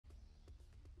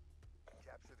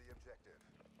objective.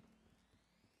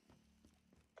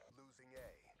 Losing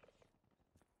A.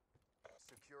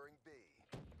 Securing B.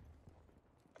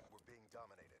 We're being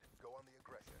dominated. Go on the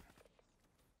aggression.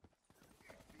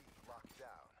 B locked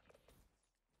down.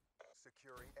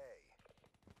 Securing A.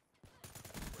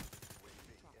 UAV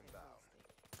inbound.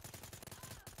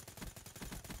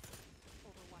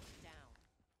 Overwatch down.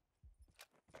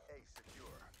 A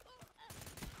secure.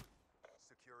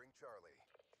 Securing Charlie.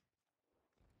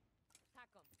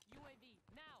 Attack 'em. UAV,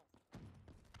 now!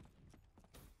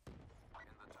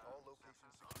 All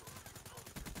locations secure.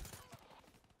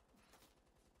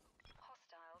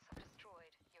 Hostiles have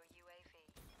destroyed your UAV.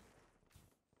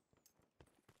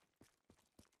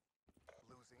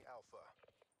 Losing Alpha.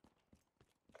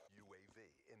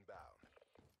 UAV inbound.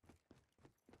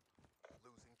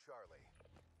 Losing Charlie.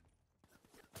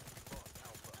 Lost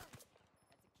Alpha.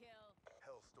 That's a kill.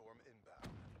 Hellstorm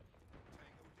inbound.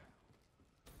 Tango down.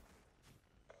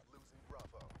 Losing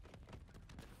Bravo.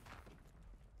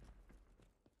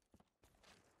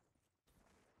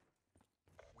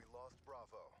 We lost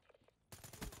Bravo.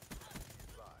 Be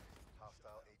advised,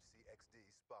 hostile HCXD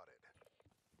spotted.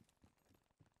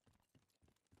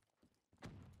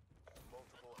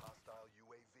 Multiple hostile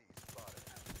UAVs spotted.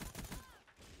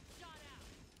 Shot out!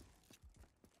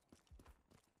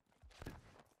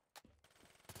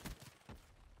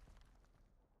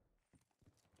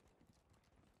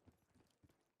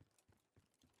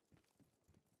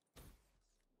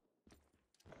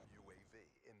 UAV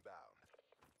inbound.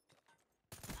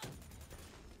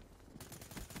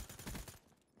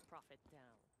 Prophet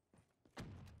down.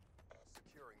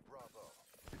 Securing Bravo.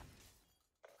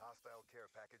 Hostile care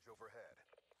package overhead.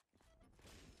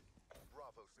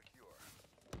 Bravo secure.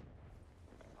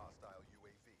 Hostile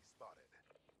UAV spotted.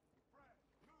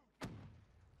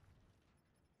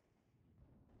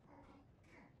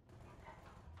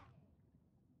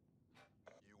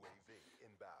 UAV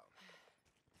inbound.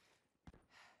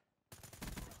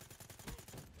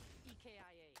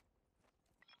 EKIA.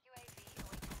 UAV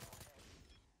awaiting orders.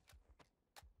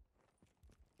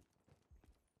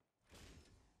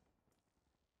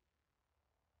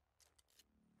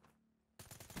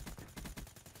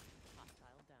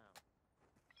 Hostile down.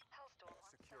 Hellstorm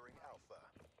on Securing standby. Alpha.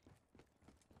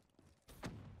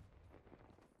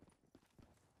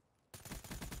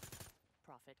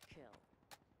 Prophet kill.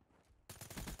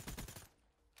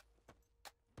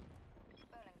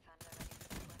 Bowling Thunder ready for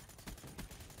deployment.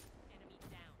 Enemy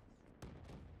down.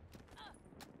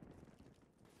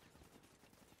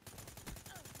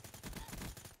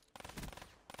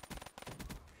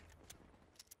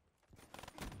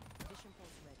 Mission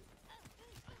pulse ready.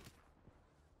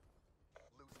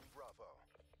 Losing Bravo.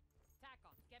 Attack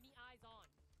 'em. Get me eyes on.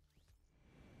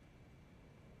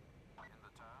 In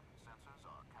the turn, sensors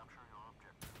are capture your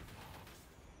objective.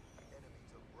 Enemy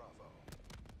took Bravo.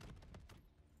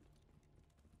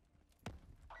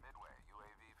 Midway,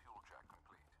 UAV fuel check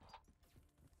complete.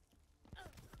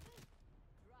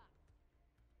 Drop.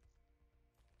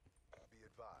 Be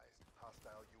advised,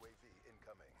 hostile UAV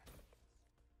incoming.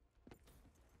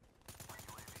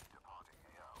 UAV departing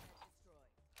AO. Destroy.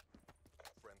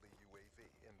 Friendly UAV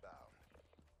inbound.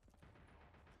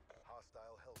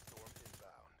 Hostile Hellstorm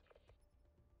inbound.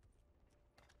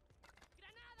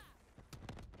 Granada!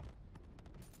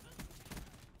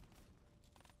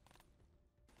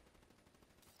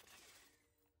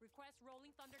 Request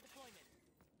Rolling Thunder deployment.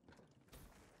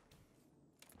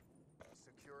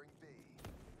 Securing B.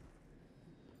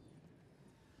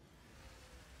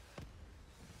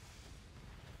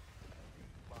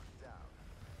 Locked down.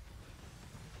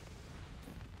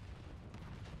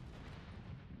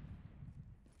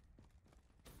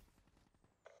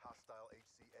 Hostile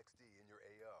HCXD in your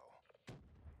AO.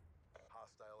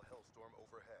 Hostile Hellstorm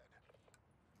overhead.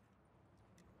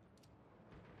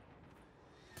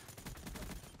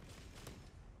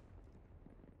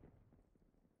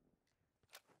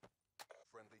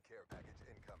 Friendly care package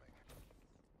incoming.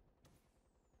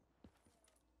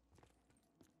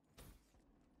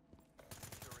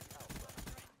 Securing Alpha.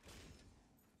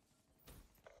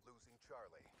 Losing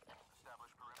Charlie.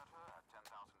 Establish perimeter at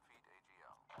 10,000 feet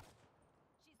AGL.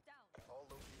 She's down. All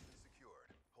locations secured.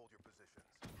 Hold your positions.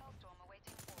 Hellstorm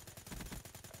awaiting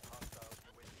orders.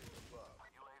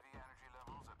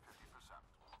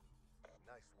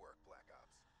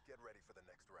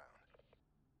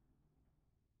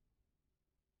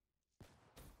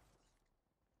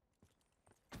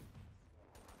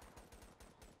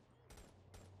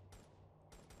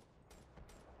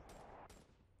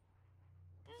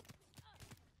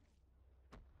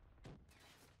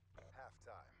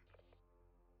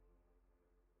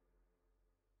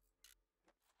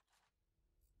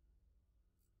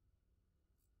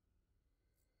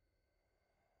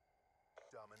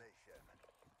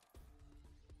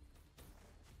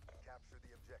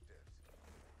 objectives.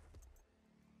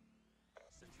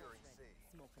 Securing C.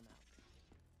 Smoke them out.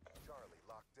 Charlie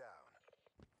locked down.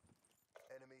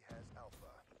 Enemy has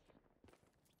Alpha.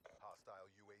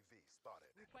 Hostile UAV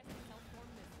spotted. Requesting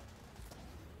Hellstorm missile.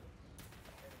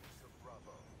 Enemy took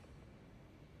Bravo.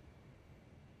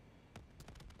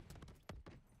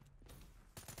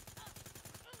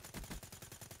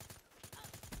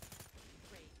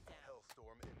 Raid down.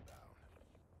 Hellstorm inbound.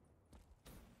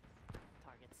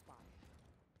 Target spotted.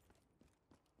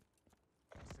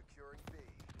 Securing B.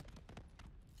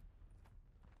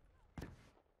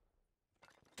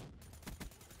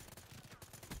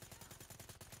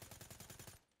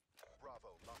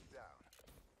 Bravo locked down.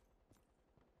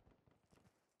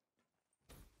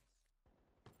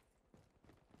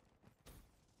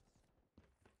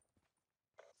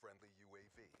 Friendly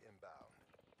UAV inbound.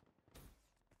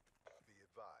 Be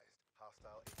advised,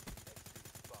 hostile HCXD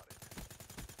spotted.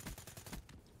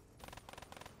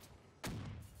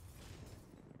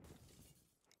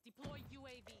 Deploy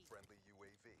UAV. Friendly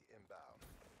UAV inbound.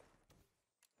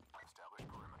 Establish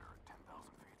perimeter at 10,000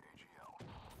 feet AGL.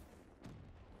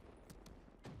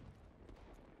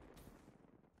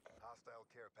 Hostile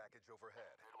care package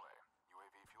overhead. Midway.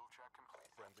 UAV fuel check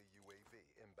complete. Friendly UAV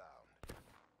inbound.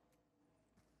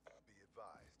 Be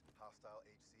advised, hostile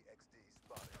HCXD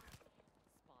spotted.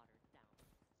 Spotter down.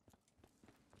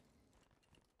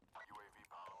 UAV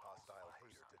power level Hostile 5%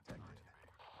 hater detected.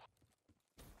 RTB.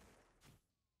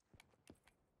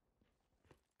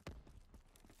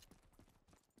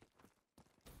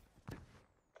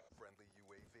 Friendly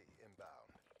UAV inbound.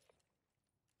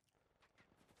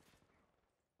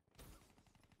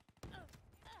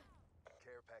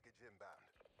 Care package inbound.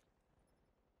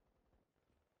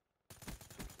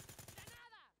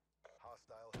 Granada!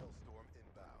 Hostile Hellstorm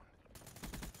inbound.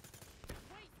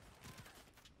 Wait!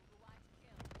 Overwatch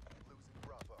kill. Losing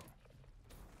Bravo.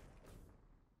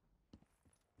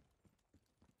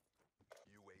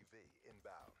 UAV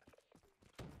inbound.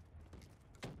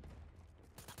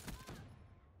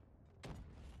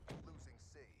 Losing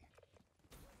C.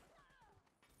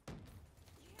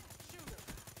 Shooter!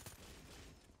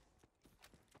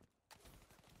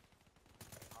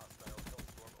 Hostile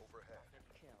Hellstorm overhead.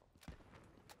 Kill.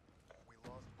 We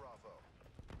lost Bravo.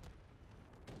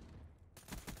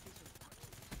 Vision.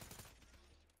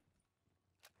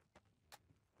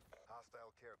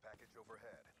 Hostile care package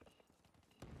overhead.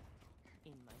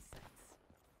 In my sights.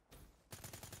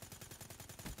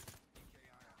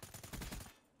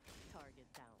 Target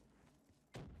down.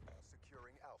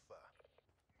 Securing Alpha.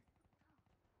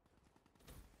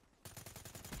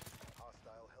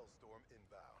 Hostile Hellstorm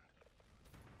inbound.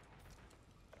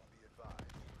 Be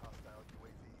advised, hostile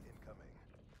UAV incoming.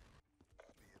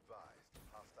 Be advised,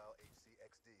 hostile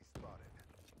HCXD spotted.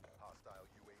 Hostile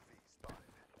UAV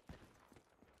spotted.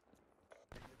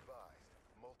 Be advised,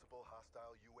 multiple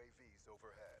hostile UAVs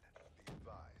overhead. Be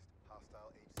advised,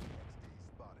 hostile HCXD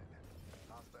spotted.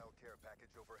 Hostile care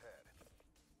package overhead.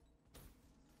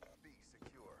 Be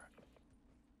secure.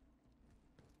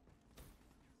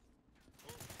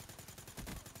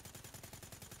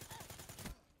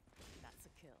 That's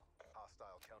a kill.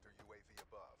 Hostile counter UAV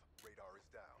above. Radar is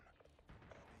down.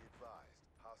 Be advised,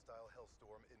 hostile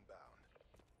Hellstorm inbound.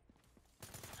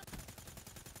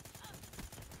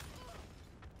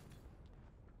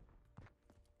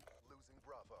 Losing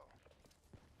Bravo.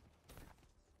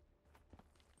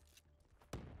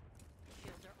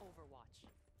 Killed our Overwatch.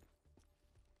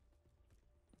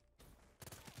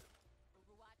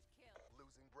 Overwatch kill.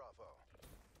 Losing Bravo.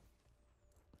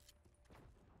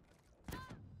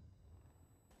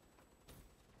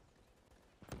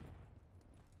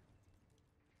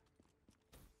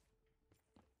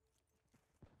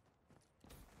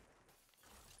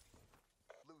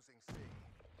 Losing C.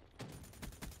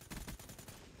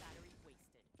 Battery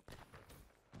wasted.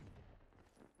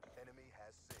 Enemy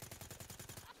has C.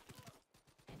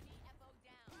 SEFO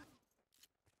down.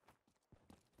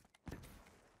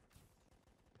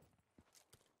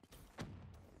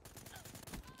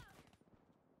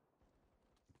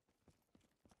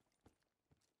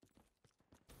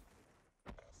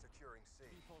 Securing C.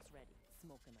 Default's ready.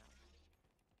 Smoke them out.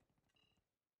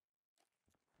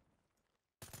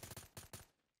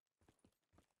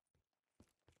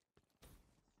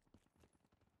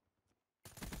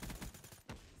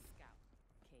 Scout.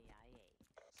 KIA.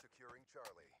 Securing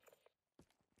Charlie.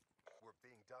 We're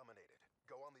being dominated.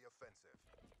 Go on the offensive.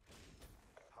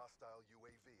 Hostile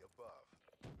UAV above.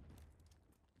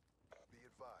 Be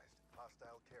advised,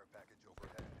 hostile care package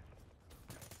overhead.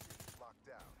 C locked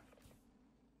down.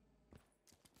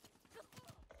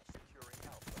 Securing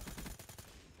Alpha.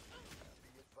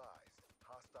 Be advised,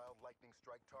 hostile lightning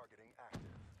strike targeting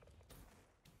active.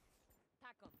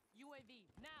 Pack 'em. UAV,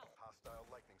 now! Hostile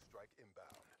lightning strike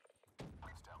inbound.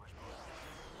 Established post.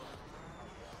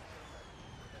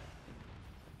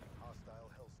 Hostile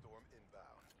hellstorm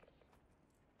inbound.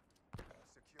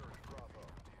 Securing Bravo.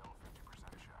 DL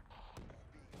 50% check.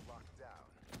 B locked down.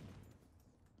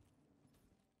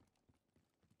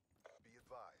 Be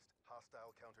advised,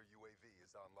 hostile counter UAV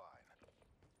is online.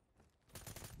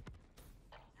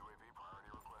 UAV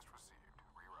priority request received.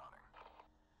 Rerouting.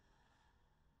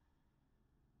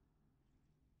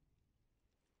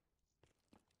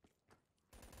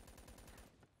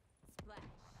 Splash.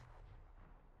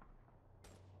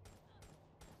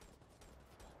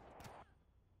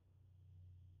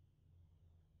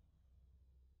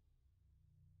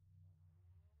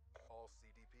 All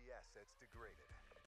CDP assets degraded.